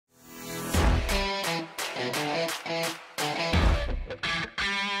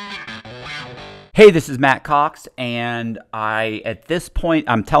Hey, this is Matt Cox, and at this point,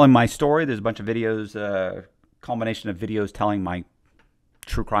 I'm telling my story. There's a bunch of videos, combination of videos telling my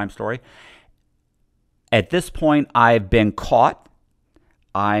true crime story. At this point, I've been caught.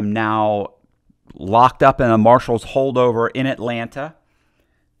 I'm now locked up in a Marshals holdover in Atlanta.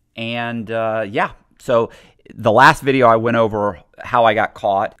 And yeah, so the last video I went over how I got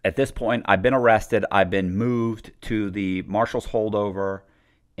caught. At this point, I've been arrested. I've been moved to the Marshals holdover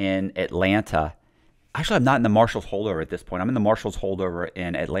in Atlanta. Actually, I'm not in the Marshals holdover at this point. I'm in the Marshals holdover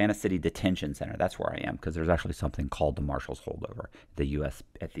in Atlanta City Detention Center. That's where I am, because there's actually something called the Marshals holdover, the U.S.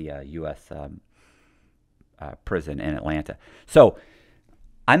 at the U.S. Prison in Atlanta. So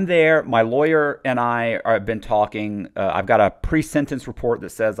I'm there. My lawyer and I have been talking. I've got a pre-sentence report that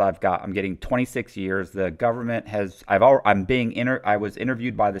says I'm getting 26 years. The government has. I was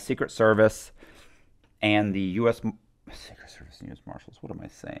interviewed by the Secret Service and the U.S. Secret Service and U.S. Marshals. What am I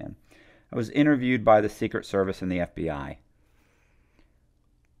saying? I was interviewed by the Secret Service and the FBI.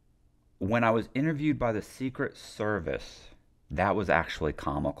 When I was interviewed by the Secret Service, that was actually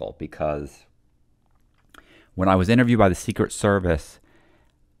comical, because when I was interviewed by the Secret Service,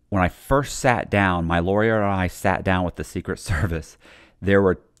 when I first sat down, my lawyer and I sat down with the Secret Service, there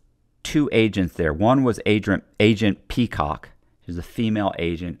were two agents there. One was Agent Peacock. She was a female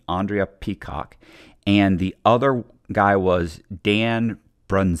agent, Andrea Peacock. And the other guy was Dan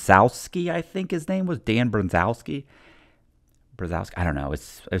Brunzowski, I think his name was Dan Brunzowski. I don't know.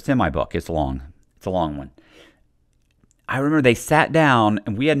 It's in my book. It's long. It's a long one. I remember they sat down,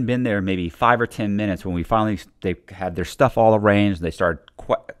 and we hadn't been there maybe 5 or 10 minutes when they had their stuff all arranged. They started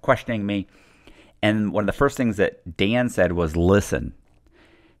questioning me, and one of the first things that Dan said was, "Listen,"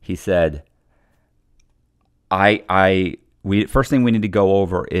 he said, first thing we need to go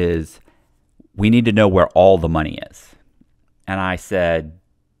over is we need to know where all the money is." And I said,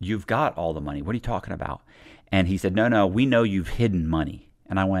 "You've got all the money. What are you talking about?" And he said, No, we know you've hidden money.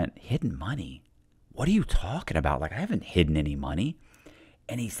 And I went, "Hidden money? What are you talking about? Like, I haven't hidden any money."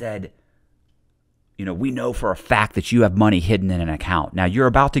 And he said, "We know for a fact that you have money hidden in an account. Now, you're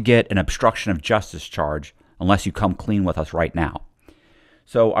about to get an obstruction of justice charge unless you come clean with us right now."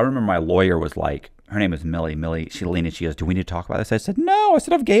 So I remember my lawyer was like, her name is Millie. She leaned and she goes, "Do we need to talk about this?" I said, "No." I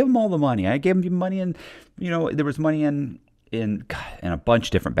said, "I've gave him all the money. I gave him money, and there was money in a bunch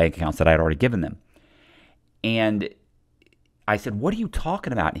of different bank accounts that I had already given them." And I said, "What are you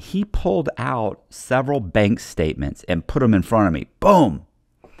talking about?" And he pulled out several bank statements and put them in front of me. Boom.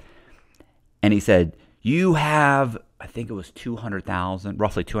 And he said, "You have," I think it was 200,000,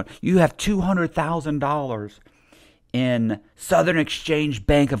 roughly 200. "You have $200,000 in Southern Exchange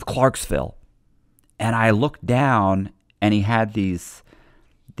Bank of Clarksville." And I looked down, and he had these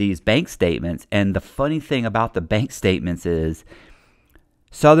bank statements. And the funny thing about the bank statements is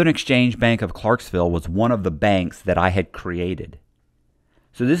Southern Exchange Bank of Clarksville was one of the banks that I had created.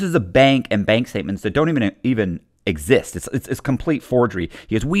 So this is a bank and bank statements that don't even exist. It's complete forgery.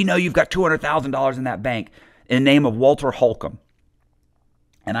 He goes, "We know you've got $200,000 in that bank in the name of Walter Holcomb."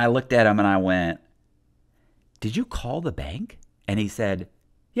 And I looked at him and I went, "Did you call the bank?" And he said,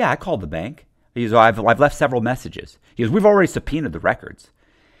 "Yeah, I called the bank." He goes, I've left several messages." He goes, "We've already subpoenaed the records."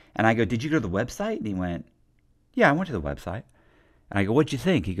 And I go, "Did you go to the website?" And he went, "Yeah, I went to the website." And I go, "What'd you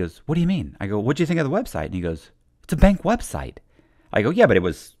think?" He goes, "What do you mean?" I go, "What'd you think of the website?" And he goes, "It's a bank website." I go, "Yeah, but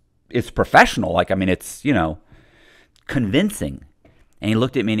it's professional. Like, I mean, it's, convincing." And he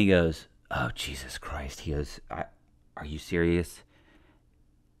looked at me and he goes, "Oh, Jesus Christ." He goes, "Are you serious?"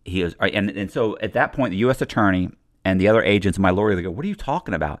 He goes, and so at that point, the U.S. attorney and the other agents, my lawyer, they go, "What are you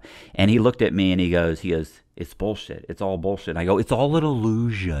talking about?" And he looked at me and he goes, "It's bullshit. It's all bullshit." And I go, "It's all an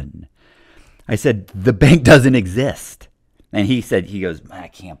illusion." I said, "The bank doesn't exist." And he goes, "I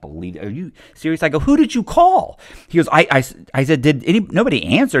can't believe it. Are you serious?" I go, "Who did you call?" He goes, I said, nobody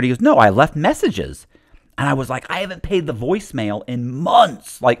answered?" He goes, "No, I left messages." And I was like, I haven't paid the voicemail in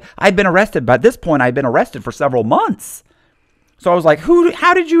months. Like, I'd been arrested. By this point, I'd been arrested for several months. So I was like,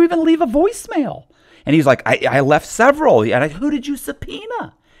 how did you even leave a voicemail? And he's like, I left several. And who did you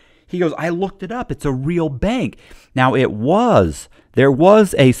subpoena? He goes, "I looked it up. It's a real bank." Now, there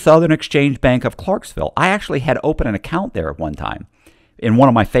was a Southern Exchange Bank of Clarksville. I actually had opened an account there at one time in one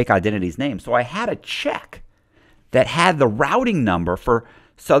of my fake identities' names. So I had a check that had the routing number for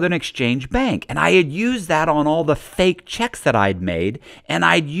Southern Exchange Bank. And I had used that on all the fake checks that I'd made. And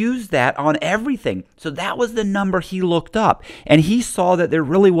I'd used that on everything. So that was the number he looked up. And he saw that there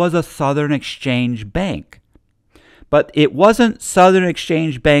really was a Southern Exchange Bank. But it wasn't Southern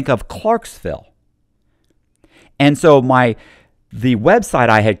Exchange Bank of Clarksville. And so the website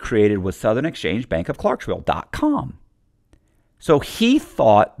I had created was southernexchangebankofclarksville.com. So he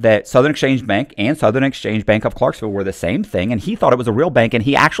thought that Southern Exchange Bank and Southern Exchange Bank of Clarksville were the same thing, and he thought it was a real bank, and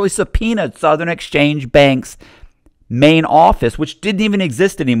he actually subpoenaed Southern Exchange Bank's main office, which didn't even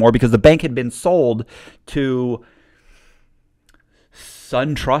exist anymore because the bank had been sold to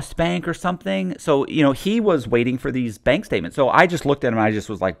SunTrust Bank or something. So, he was waiting for these bank statements. So I just looked at him and I just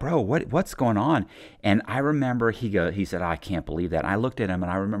was like, bro, what's going on? And I remember he said, I can't believe that. And I looked at him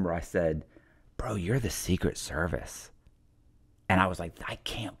and I remember I said, bro, you're the Secret Service. And I was like, I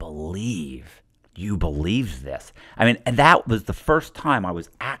can't believe you believed this. I mean, and that was the first time I was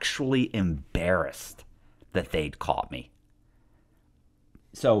actually embarrassed that they'd caught me.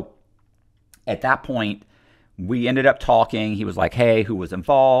 So at that point, we ended up talking. He was like, hey, who was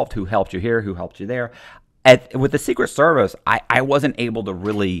involved? Who helped you here? Who helped you there? With the Secret Service, I wasn't able to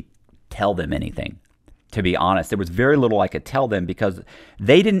really tell them anything, to be honest. There was very little I could tell them because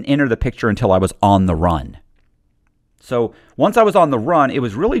they didn't enter the picture until I was on the run. So once I was on the run, it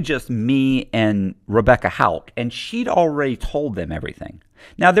was really just me and Rebecca Houck, and she'd already told them everything.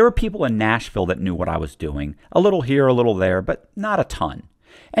 Now, there were people in Nashville that knew what I was doing, a little here, a little there, but not a ton.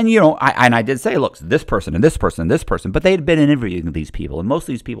 And, I did say, look, this person and this person and this person, but they had been interviewing these people, and most of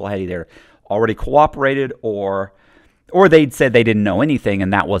these people had either already cooperated or they'd said they didn't know anything,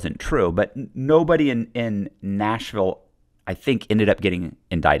 and that wasn't true. But nobody in Nashville, I think, ended up getting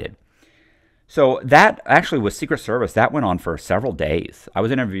indicted. So that actually was Secret Service. That went on for several days. I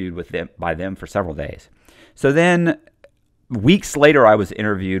was interviewed by them for several days. So then weeks later, I was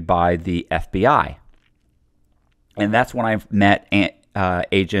interviewed by the FBI. And that's when I met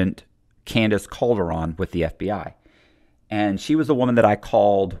Agent Candace Calderon with the FBI. And she was the woman that I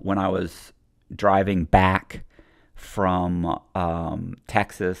called when I was driving back from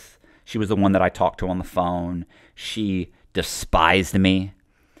Texas. She was the one that I talked to on the phone. She despised me.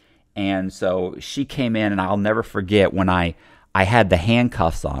 And so she came in, and I'll never forget when I had the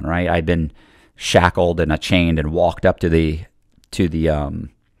handcuffs on, right? I'd been shackled and chained and walked up to the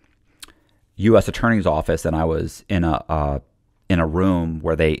U.S. Attorney's office, and I was in a room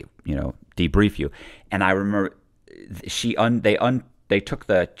where they, debrief you. And I remember they took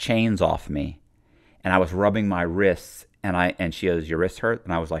the chains off me, and I was rubbing my wrists, and she goes, your wrist hurt?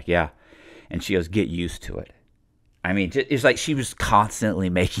 And I was like, yeah. And she goes, get used to it. I mean, it's like she was constantly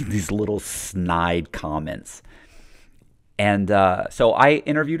making these little snide comments. And so I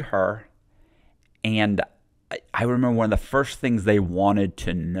interviewed her, and I remember one of the first things they wanted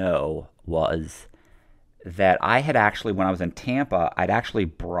to know was that I had actually, when I was in Tampa, I'd actually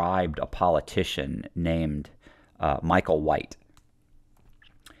bribed a politician named Michael White.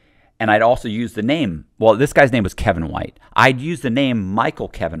 And I'd also used the name, well, this guy's name was Kevin White. I'd used the name Michael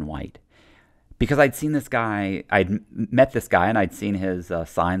Kevin White because I'd seen this guy, I'd met this guy, and I'd seen his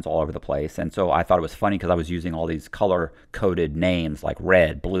signs all over the place. And so I thought it was funny because I was using all these color-coded names like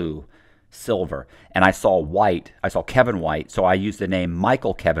red, blue, silver. And I saw Kevin White, so I used the name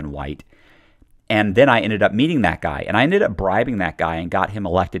Michael Kevin White. And then I ended up meeting that guy, and I ended up bribing that guy and got him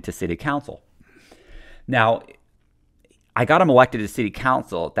elected to city council. Now, I got him elected to city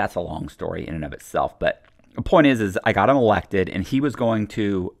council. That's a long story in and of itself, but the point is I got him elected, and he was going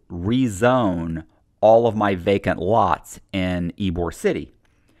to rezone all of my vacant lots in Ybor City.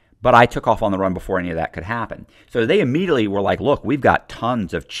 But I took off on the run before any of that could happen. So they immediately were like, look, we've got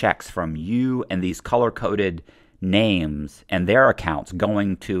tons of checks from you and these color-coded names and their accounts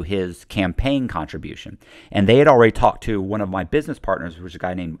going to his campaign contribution. And they had already talked to one of my business partners, which was a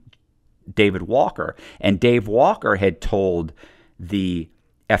guy named David Walker. And Dave Walker had told the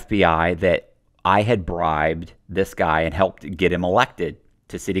FBI that I had bribed this guy and helped get him elected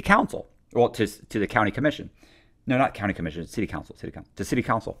to city council. Well, to the county commission. No, not county commission, city council. To city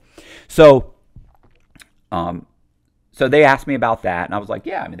council. So they asked me about that, and I was like,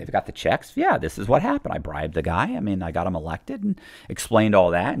 yeah, I mean, they've got the checks. Yeah, this is what happened. I bribed the guy. I mean, I got him elected and explained all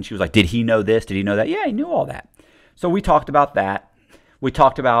that. And she was like, did he know this? Did he know that? Yeah, he knew all that. So we talked about that. We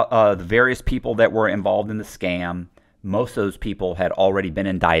talked about the various people that were involved in the scam. Most of those people had already been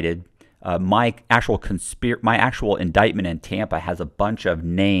indicted. My actual indictment in Tampa has a bunch of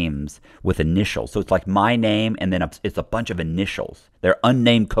names with initials. So it's like my name, and then it's a bunch of initials. They're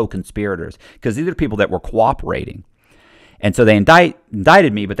unnamed co-conspirators because these are people that were cooperating. And so they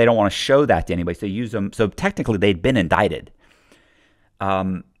indicted me, but they don't want to show that to anybody. So they use them. So technically, they'd been indicted.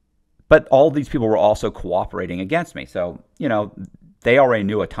 But all these people were also cooperating against me. So, they already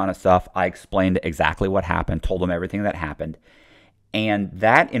knew a ton of stuff. I explained exactly what happened, told them everything that happened. And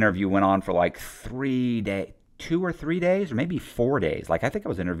that interview went on for like 2 2 or 3 days, or maybe 4 days. Like, I think I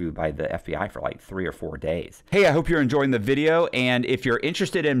was interviewed by the FBI for like 3 or 4 days. Hey, I hope you're enjoying the video. And if you're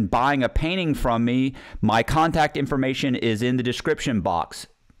interested in buying a painting from me, my contact information is in the description box.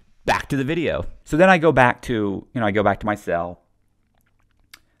 Back to the video. So then I go back to, my cell.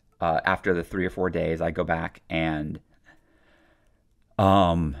 After the 3 or 4 days, I go back and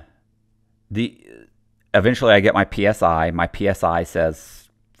eventually I get my PSI. My PSI says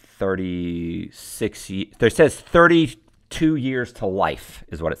 36. It says 32 years to life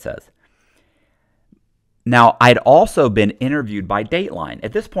is what it says. Now, I'd also been interviewed by Dateline.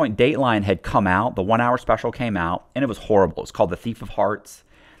 At this point, Dateline had come out. The 1 hour special came out, and it was horrible. It's called The Thief of Hearts.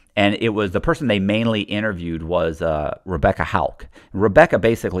 And it was the person they mainly interviewed was Rebecca Houck. Rebecca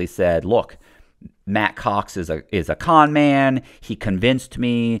basically said, look, Matt Cox is a con man. He convinced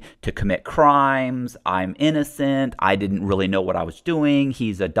me to commit crimes. I'm innocent. I didn't really know what I was doing.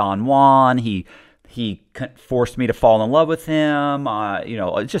 He's a Don Juan. He forced me to fall in love with him.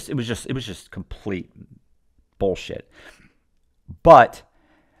 It was just complete bullshit. But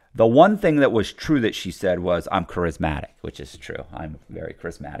the one thing that was true that she said was, I'm charismatic, which is true. I'm very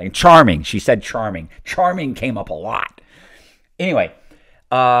charismatic. Charming. She said charming. Charming came up a lot. Anyway,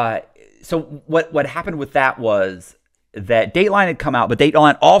 so what happened with that was that Dateline had come out, but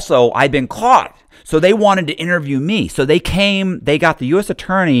Dateline also, I'd been caught. So they wanted to interview me. So they got the U.S.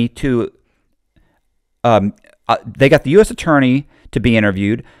 attorney to, be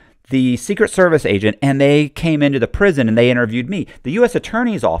interviewed, the Secret Service agent, and they came into the prison and they interviewed me. The U.S.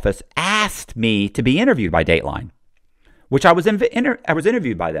 Attorney's Office asked me to be interviewed by Dateline, which I was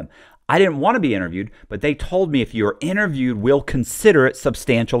interviewed by them. I didn't want to be interviewed, but they told me if you're interviewed, we'll consider it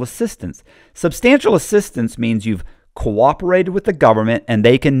substantial assistance. Substantial assistance means you've cooperated with the government and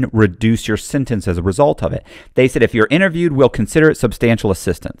they can reduce your sentence as a result of it. They said if you're interviewed, we'll consider it substantial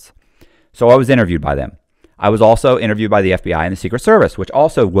assistance. So I was interviewed by them. I was also interviewed by the FBI and the Secret Service, which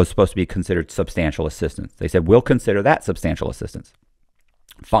also was supposed to be considered substantial assistance. They said, we'll consider that substantial assistance.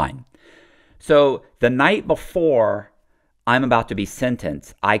 Fine. So the night before I'm about to be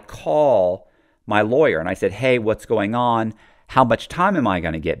sentenced, I call my lawyer and I said, hey, what's going on? How much time am I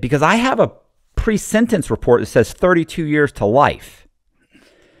going to get? Because I have a pre-sentence report that says 32 years to life.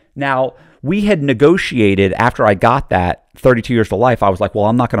 Now, we had negotiated after I got that 32 years to life. I was like, well,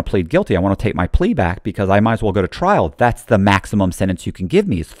 I'm not going to plead guilty. I want to take my plea back because I might as well go to trial. That's the maximum sentence you can give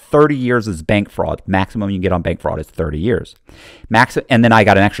me is 30 years is bank fraud. Maximum you can get on bank fraud is 30 years. And then I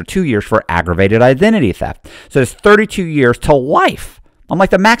got an extra 2 years for aggravated identity theft. So it's 32 years to life. I'm like,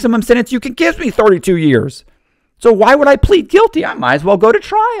 the maximum sentence you can give me 32 years. So why would I plead guilty? I might as well go to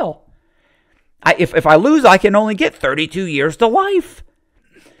trial. If I lose, I can only get 32 years to life.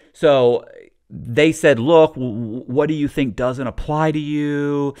 So they said, look, what do you think doesn't apply to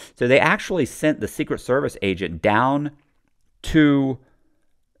you? So they actually sent the Secret Service agent down to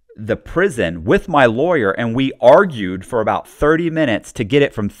the prison with my lawyer, and we argued for about 30 minutes to get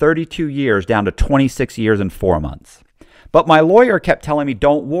it from 32 years down to 26 years and 4 months. But my lawyer kept telling me,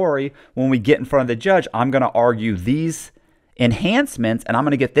 don't worry, when we get in front of the judge, I'm going to argue these enhancements, and I'm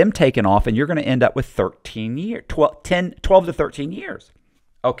going to get them taken off, and you're going to end up with 12 to 13 years.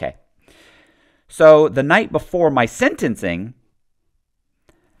 Okay. So the night before my sentencing,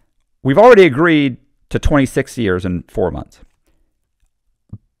 we've already agreed to 26 years and 4 months.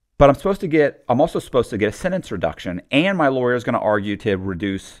 But I'm also supposed to get a sentence reduction, and my lawyer is going to argue to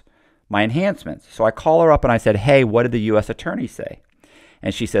reduce my enhancements. So I call her up and I said, hey, what did the U.S. attorney say?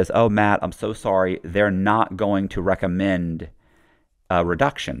 And she says, oh, Matt, I'm so sorry. They're not going to recommend a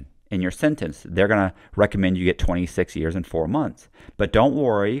reduction in your sentence. They're going to recommend you get 26 years and 4 months. But don't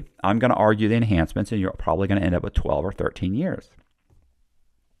worry, I'm going to argue the enhancements, and you're probably going to end up with 12 or 13 years.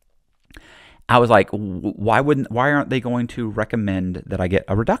 I was like, why aren't they going to recommend that I get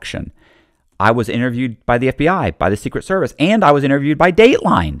a reduction? I was interviewed by the FBI, by the Secret Service, and I was interviewed by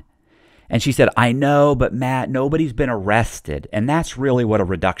Dateline. And she said, I know, but Matt, nobody's been arrested. And that's really what a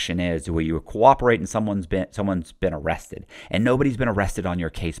reduction is, where you cooperate and someone's been arrested. And nobody's been arrested on your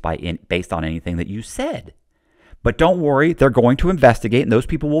case based on anything that you said. But don't worry, they're going to investigate, and those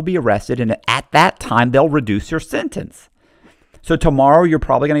people will be arrested. And at that time, they'll reduce your sentence. So tomorrow, you're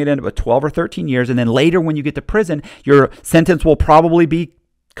probably going to end up with 12 or 13 years. And then later, when you get to prison, your sentence will probably be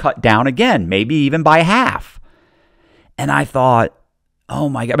cut down again, maybe even by half. And I thought, oh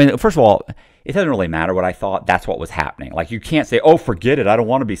my God. I mean, first of all, it doesn't really matter what I thought. That's what was happening. Like, you can't say, oh, forget it, I don't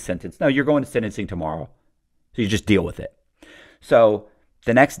want to be sentenced. No, you're going to sentencing tomorrow. So you just deal with it. So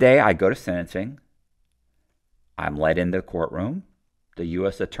the next day, I go to sentencing. I'm led into the courtroom. The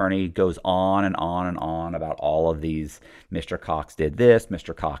U.S. attorney goes on and on and on about all of these. Mr. Cox did this.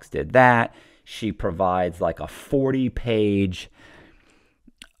 Mr. Cox did that. she provides like a 40-page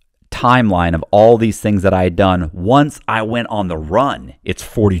timeline of all these things that I had done. Once I went on the run, it's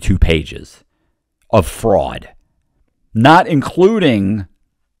 42 pages of fraud, not including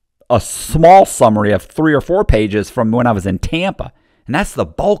a small summary of 3 or 4 pages from when I was in Tampa. And that's the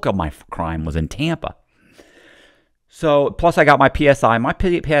bulk of my crime was in Tampa. So, plus I got my PSI. My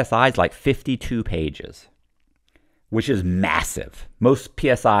PSI is like 52 pages, which is massive. Most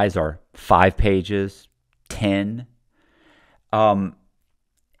PSIs are 5 pages, 10.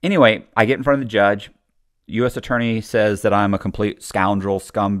 Anyway, I get in front of the judge. U.S. attorney says that I'm a complete scoundrel,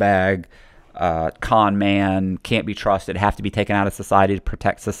 scumbag, con man, can't be trusted, have to be taken out of society to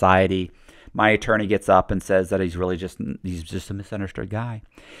protect society. My attorney gets up and says that he's just a misunderstood guy.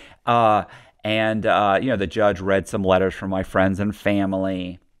 The judge read some letters from my friends and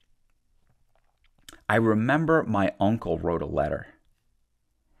family. I remember my uncle wrote a letter,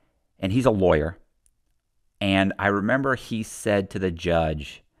 and he's a lawyer. And I remember he said to the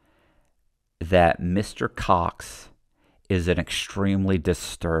judge that Mr. Cox is an extremely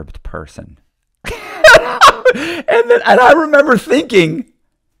disturbed person. and I remember thinking,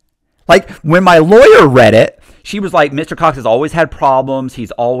 like, when my lawyer read it, she was like, Mr. Cox has always had problems.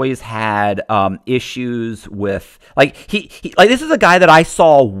 He's always had issues with, like, he like, this is a guy that I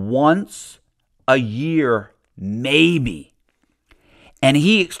saw once a year, maybe. And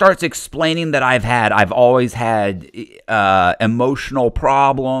he starts explaining that I've always had emotional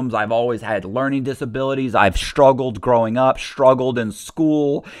problems. I've always had learning disabilities. I've struggled growing up, struggled in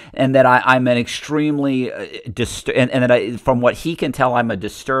school, and that I'm an extremely, and that from what he can tell, I'm a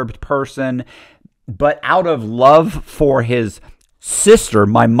disturbed person. But out of love for his sister,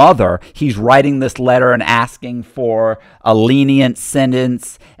 my mother, he's writing this letter and asking for a lenient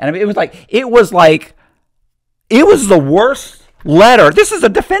sentence. And I mean, it was the worst letter. This is a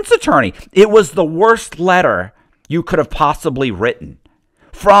defense attorney. It was the worst letter you could have possibly written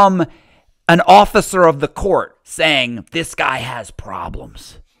from an officer of the court saying, this guy has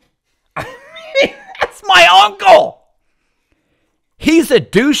problems. I mean, that's my uncle. He's a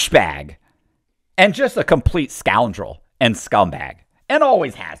douchebag and just a complete scoundrel and scumbag, and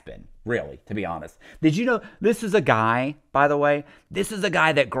always has been, really, to be honest. Did you know this is a guy, by the way, this is a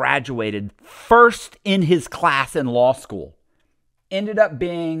guy that graduated first in his class in law school. Ended up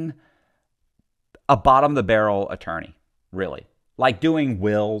being a bottom-of-the-barrel attorney, really. Like doing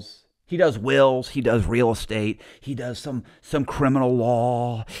wills. He does wills. He does real estate. He does some criminal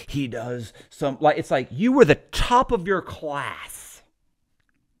law. He does some, like, it's like you were the top of your class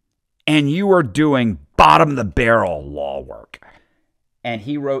and you were doing bottom-of-the-barrel law work. And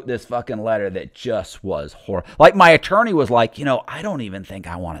he wrote this fucking letter that just was horrible. Like, my attorney was like, I don't even think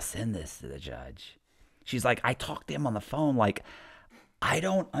I want to send this to the judge. She's like, I talked to him on the phone, like, I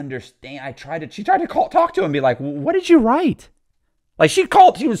don't understand. She tried to talk to him and be like, what did you write? Like, she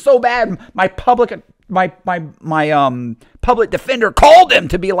was so bad. My public defender called him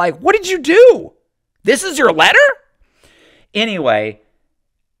to be like, what did you do? This is your letter? Anyway,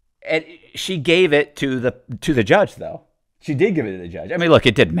 she gave it to the judge, though. She did give it to the judge. I mean, look,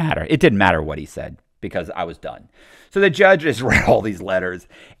 it didn't matter. It didn't matter what he said because I was done. So the judge just read all these letters.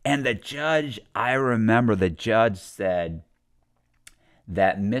 And I remember the judge said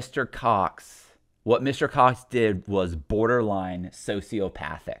that what Mr. Cox did was borderline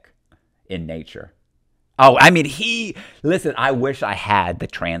sociopathic in nature. Oh, I mean, listen, I wish I had the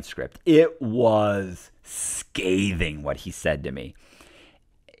transcript. It was scathing what he said to me.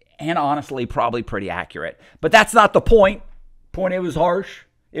 And honestly, probably pretty accurate. But that's not the point. It was harsh.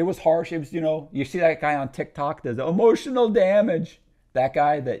 It was harsh. It was, you see that guy on TikTok, there's emotional damage. That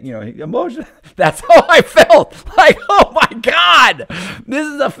guy that, emotion, that's how I felt. Like, oh my God, this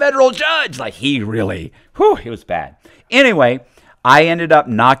is a federal judge. Like, he really, it was bad. Anyway, I ended up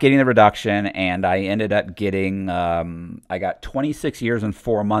not getting the reduction, and I ended up getting, I got 26 years and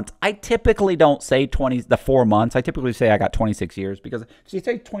 4 months. I typically don't say 4 months. I typically say I got 26 years because if you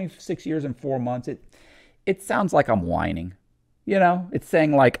say 26 years and 4 months, it sounds like I'm whining. It's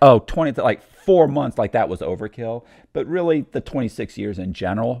saying like, 4 months, like that was overkill. But really, the 26 years in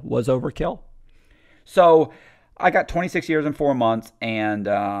general was overkill. So I got 26 years and 4 months. And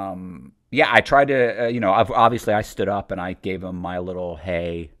I tried to, obviously I stood up and I gave him my little,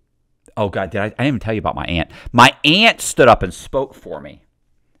 hey. Oh, God, I didn't even tell you about my aunt. My aunt stood up and spoke for me.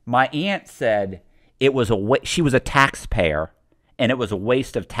 My aunt said she was a taxpayer, and it was a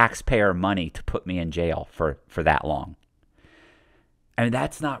waste of taxpayer money to put me in jail for that long. I mean,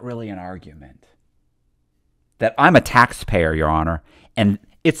 that's not really an argument. That I'm a taxpayer, Your Honor, and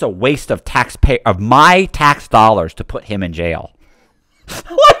it's a waste of my tax dollars to put him in jail.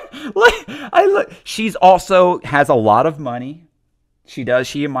 She's also has a lot of money. She does.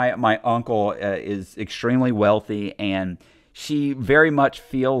 She and my uncle is extremely wealthy, and she very much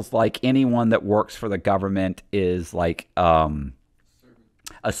feels like anyone that works for the government is like a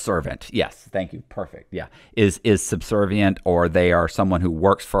servant. Yes, thank you. Perfect. Yeah, is subservient, or they are someone who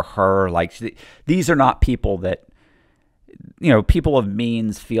works for her. Like these are not people that, people of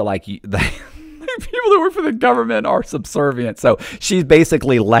means feel like people that work for the government are subservient. So she's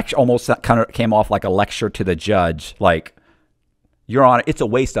basically almost kind of came off like a lecture to the judge, like, Your Honor, it's a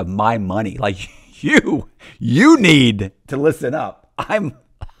waste of my money. Like you need to listen up.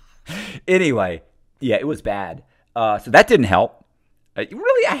 Anyway, yeah, it was bad. So that didn't help.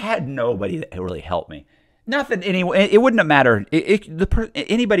 Really, I had nobody that really helped me. Nothing. Anyway, it wouldn't have mattered.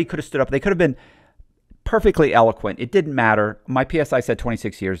 Anybody could have stood up. They could have been perfectly eloquent. It didn't matter. My PSI said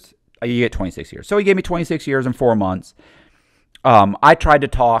 26 years. You get 26 years. So he gave me 26 years and 4 months. I tried to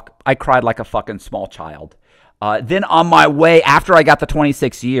talk. I cried like a fucking small child. Then on my way, after I got the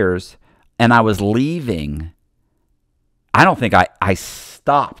 26 years and I was leaving, I don't think I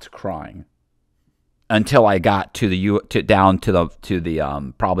stopped crying until I got to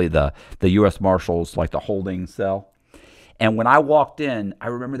the probably the U.S. Marshals, like the holding cell. And when I walked in, I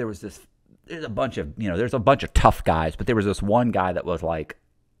remember there's a bunch of tough guys, but there was this one guy that was like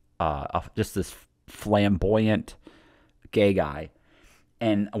just this flamboyant gay guy.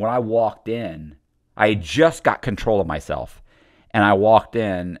 And when I walked in, I just got control of myself, and I walked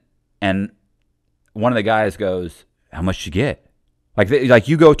in, and one of the guys goes, "How much you get?" Like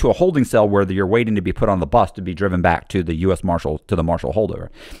you go to a holding cell where you're waiting to be put on the bus to be driven back to the U.S. Marshal, to the Marshal holdover.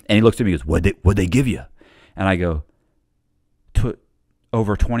 And he looks at me and goes, "What'd they give you?" And I go,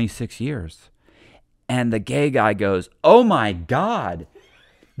 "Over 26 years." And the gay guy goes, "Oh my God,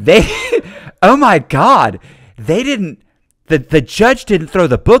 oh my God, they didn't." The judge didn't throw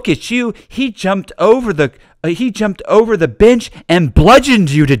the book at you. He jumped over the bench and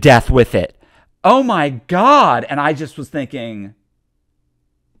bludgeoned you to death with it. Oh my God! And I just was thinking,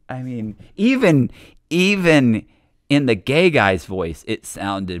 I mean, even in the gay guy's voice, it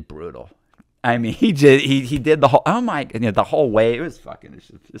sounded brutal. I mean, he did the whole the whole way. It was fucking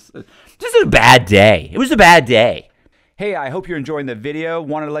just a bad day. It was a bad day. Hey, I hope you're enjoying the video.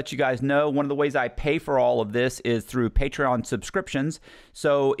 Wanted to let you guys know one of the ways I pay for all of this is through Patreon subscriptions.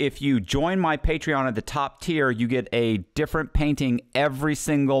 So if you join my Patreon at the top tier, you get a different painting every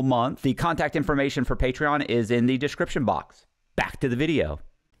single month. The contact information for Patreon is in the description box. Back to the video.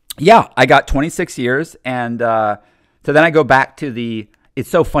 Yeah, I got 26 years, and so then I go back to the. It's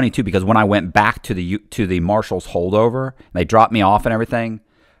so funny too, because when I went back to the Marshals holdover, and they dropped me off and everything.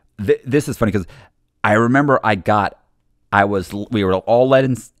 This is funny because I remember we were all let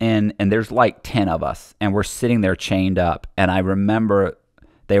in, and there's like 10 of us, and we're sitting there chained up. And I remember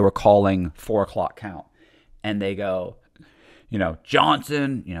they were calling 4 o'clock count, and they go,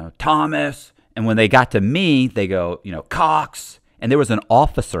 Johnson, Thomas. And when they got to me, they go, Cox. And there was an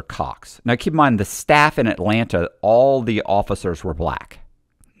officer Cox. Now keep in mind, the staff in Atlanta, all the officers were black.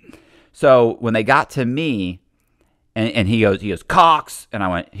 So when they got to me, and he goes, Cox. And I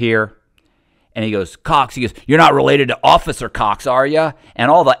went, here. And he goes, Cox. He goes, "You're not related to Officer Cox, are you?"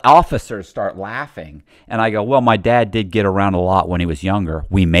 And all the officers start laughing. And I go, "Well, my dad did get around a lot when he was younger.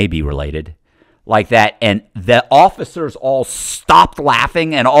 We may be related." Like that. And the officers all stopped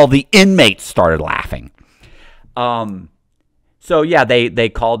laughing, and all the inmates started laughing. So yeah, they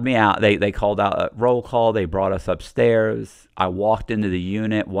called me out. They called out a roll call. They brought us upstairs. I walked into the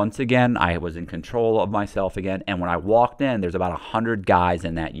unit once again. I was in control of myself again. And when I walked in, there's about 100 guys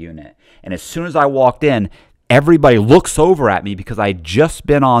in that unit. And as soon as I walked in, everybody looks over at me because I'd just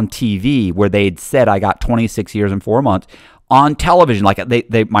been on TV where they'd said I got 26 years and 4 months on television. Like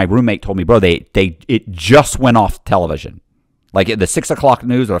my roommate told me, bro, it just went off television. Like the 6 o'clock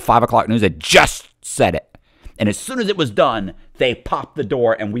news or the 5 o'clock news, it just said it. And as soon as it was done, they popped the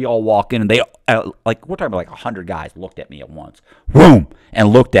door, and we all walk in, and they, we're talking about like 100 guys looked at me at once. Boom! And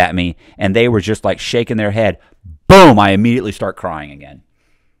looked at me, and they were just like shaking their head. Boom! I immediately start crying again.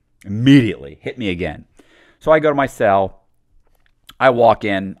 Immediately. Hit me again. So I go to my cell. I walk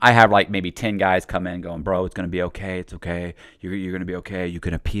in. I have like maybe 10 guys come in going, "Bro, it's going to be okay. It's okay. You're going to be okay. You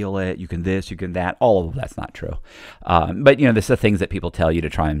can appeal it. You can this. You can that." All of that's not true. But, this are things that people tell you to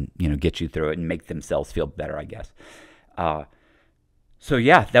try and, get you through it and make themselves feel better, I guess. So,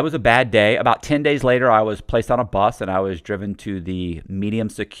 yeah, that was a bad day. About 10 days later, I was placed on a bus, and I was driven to the medium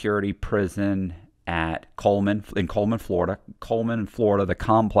security prison in Coleman, Florida. Coleman, Florida, the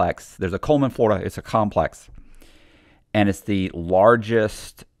complex. There's a Coleman, Florida. It's a complex. And it's the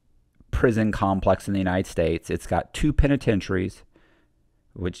largest prison complex in the United States. It's got 2 penitentiaries,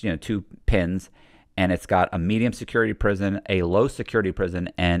 which, 2 pins, and it's got a medium security prison, a low security prison,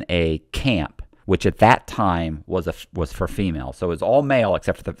 and a camp, which at that time was for females. So it was all male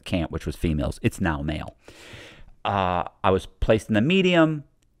except for the camp, which was females. It's now male. I was placed in the medium.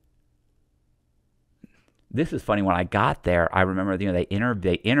 This is funny. When I got there, I remember, they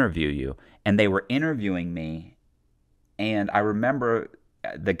interview you, and they were interviewing me, and I remember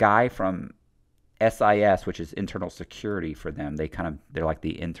the guy from SIS, which is internal security for them. They're like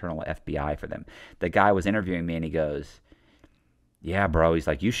the internal FBI for them. The guy was interviewing me, and he goes, "Yeah, bro." He's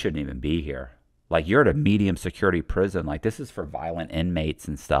like, "You shouldn't even be here. Like, you're at a medium security prison. Like, this is for violent inmates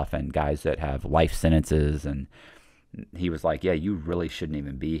and stuff, and guys that have life sentences." And he was like, "Yeah, you really shouldn't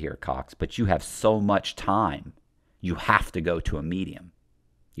even be here, Cox. But you have so much time. You have to go to a medium.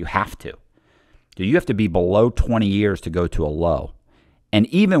 You have to. You have to be below 20 years to go to a low. And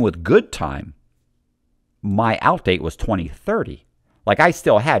even with good time, my out date was 2030. Like, I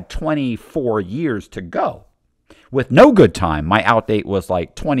still had 24 years to go. With no good time, my out date was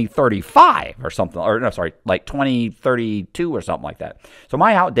like 2035 or something. Or no, sorry, like 2032 or something like that. So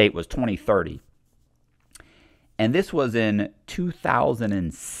my out date was 2030. And this was in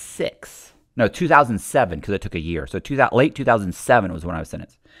 2006. No, 2007, because it took a year. So late 2007 was when I was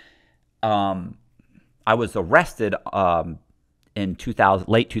sentenced. I was arrested in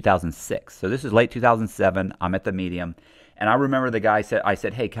late 2006. So this is late 2007. I'm at the medium. And I remember the guy I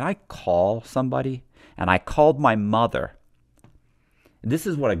said, "Hey, can I call somebody?" And I called my mother. This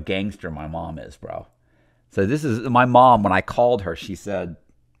is what a gangster my mom is, bro. So this is my mom. When I called her,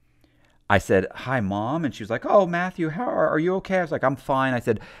 I said, "Hi, Mom." And she was like, "Oh, Matthew, how are you okay?" I was like, "I'm fine."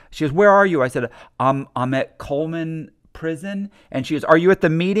 She goes, "Where are you?" I said, I'm at Coleman Prison. And she goes, "Are you at the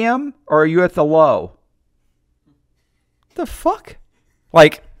medium or are you at the low?" The fuck?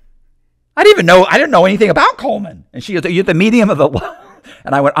 Like, I didn't know anything about Coleman. And she goes, "Are you at the medium or the low?"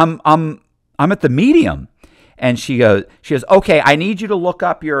 And I went, I'm at the medium. And she goes, "Okay, I need you to look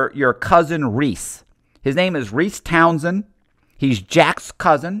up your cousin Reese. His name is Reese Townsend. He's Jack's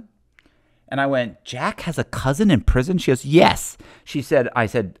cousin." And I went, "Jack has a cousin in prison?" She goes, "Yes." I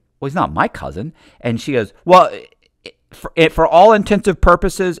said, "Well, he's not my cousin." And she goes, "Well, for all intensive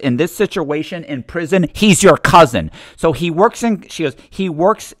purposes, in this situation in prison, he's your cousin. So he works in," she goes, he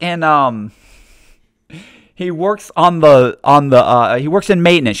works in maintenance.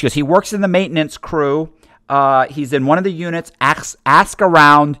 She goes, "He works in the maintenance crew. He's in one of the units. Ask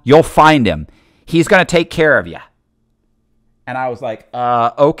around. You'll find him. He's going to take care of you." And I was like,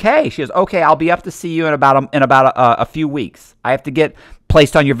 "Okay." She goes, "Okay, I'll be up to see you in about a few weeks. I have to get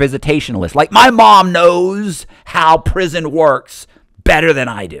placed on your visitation list." Like, my mom knows how prison works better than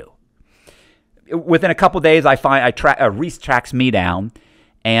I do. Within a couple of days, Reese tracks me down,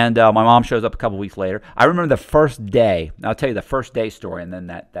 and my mom shows up a couple weeks later. I remember the first day. I'll tell you the first day story, and then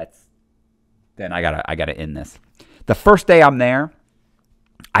then I gotta end this. The first day I'm there,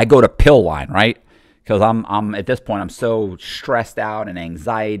 I go to pill line, right? Because I'm at this point, I'm so stressed out and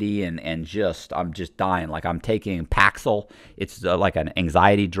anxiety and I'm just dying. Like, I'm taking Paxil. It's like an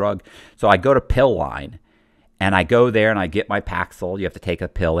anxiety drug. So I go to pill line, and I go there and I get my Paxil. You have to take a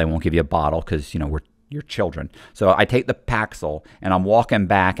pill. They won't give you a bottle because, you're children. So I take the Paxil, and I'm walking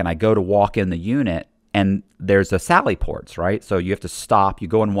back, and I go to walk in the unit, and there's a Sally ports, right? So you have to stop. You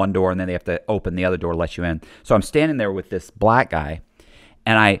go in one door, and then they have to open the other door to let you in. So I'm standing there with this black guy,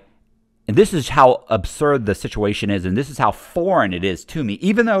 and this is how absurd the situation is, and this is how foreign it is to me,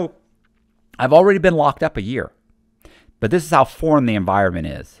 even though I've already been locked up a year. But this is how foreign the environment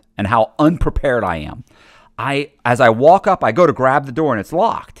is and how unprepared I am. As I walk up, I go to grab the door, and it's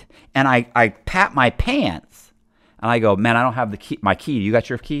locked. And I pat my pants, and I go, "Man, I don't have my key. You got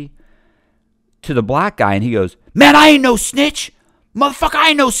your key?" To the black guy, and he goes, "Man, I ain't no snitch. Motherfucker, I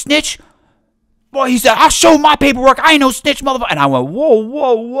ain't no snitch. Boy," he said, "I'll show my paperwork. I ain't no snitch, motherfucker." And I went,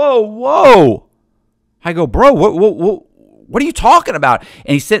 whoa. I go, "Bro, what are you talking about?"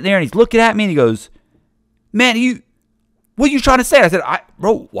 And he's sitting there, and he's looking at me, and he goes, "Man, what are you trying to say?" I said,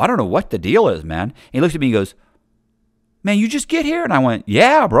 "Bro, I don't know what the deal is, man." And he looks at me, and he goes, "Man, you just get here?" And I went,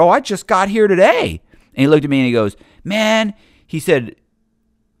 "Yeah, bro, I just got here today." And he looked at me, and he goes, "Man," he said,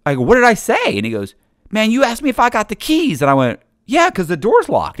 I go, "What did I say?" And he goes, "Man, you asked me if I got the keys." And I went, "Yeah, because the door's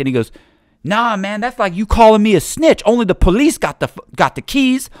locked." And he goes, "Nah, man, that's like you calling me a snitch. Only the police got the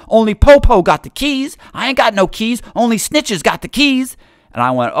keys. Only Popo got the keys. I ain't got no keys. Only snitches got the keys." And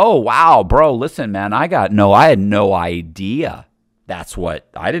I went, "Oh, wow, bro, listen, man, I had no idea.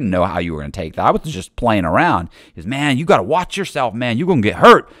 I didn't know how you were going to take that. I was just playing around." He goes, "Man, you got to watch yourself, man. You're going to get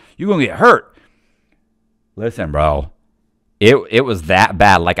hurt. You're going to get hurt." Listen, bro, it was that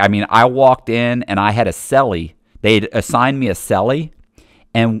bad. Like, I mean, I walked in, and I had a cellie. They'd assigned me a cellie.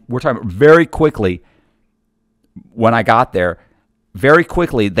 And we're talking very quickly, when I got there, very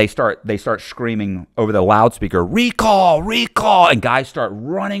quickly they start screaming over the loudspeaker, recall, recall, and guys start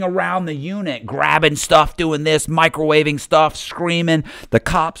running around the unit, grabbing stuff, doing this, microwaving stuff, screaming. The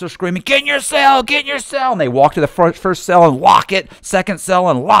cops are screaming, get in your cell, get in your cell. And they walk to the first cell and lock it, second cell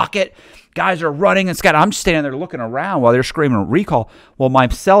and lock it. Guys are running and scattered. I'm standing there looking around while they're screaming recall. Well, my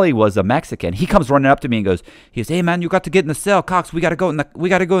cellie was a Mexican. He comes running up to me and goes, hey man, you got to get in the cell, Cox. We got to go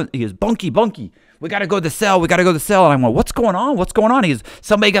He goes, bunky. We got to go to the cell. And I'm like, what's going on? What's going on? He goes,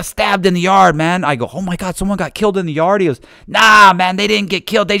 somebody got stabbed in the yard, man. I go, oh my God, someone got killed in the yard. He goes, nah, man, they didn't get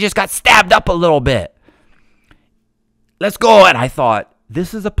killed. They just got stabbed up a little bit. Let's go. And I thought,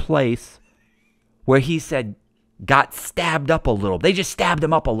 this is a place where he said got stabbed up a little. They just stabbed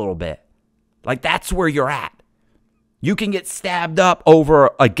him up a little bit. Like, that's where you're at. You can get stabbed up over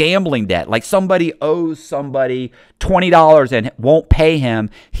a gambling debt. Like, somebody owes somebody $20 and won't pay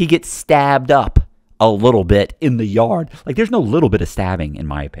him. He gets stabbed up a little bit in the yard. Like, there's no little bit of stabbing, in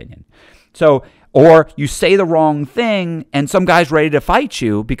my opinion. So, or you say the wrong thing and some guy's ready to fight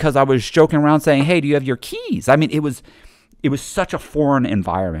you because I was joking around saying, hey, do you have your keys? I mean, it was such a foreign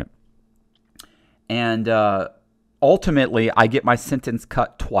environment. And ultimately, I get my sentence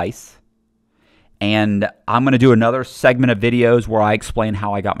cut twice. And I'm going to do another segment of videos where I explain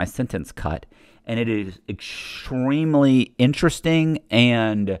how I got my sentence cut. And it is extremely interesting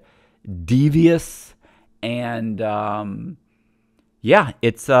and devious and, yeah,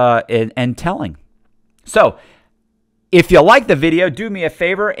 it's and telling. So if you like the video, do me a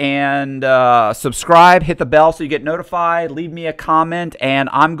favor and subscribe, hit the bell so you get notified, leave me a comment, and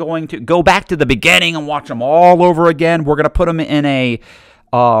I'm going to go back to the beginning and watch them all over again. We're going to put them in a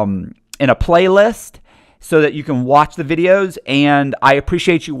playlist so that you can watch the videos, and I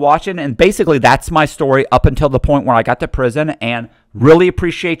appreciate you watching. And basically, that's my story up until the point where I got to prison, and really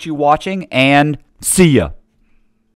appreciate you watching, and see ya.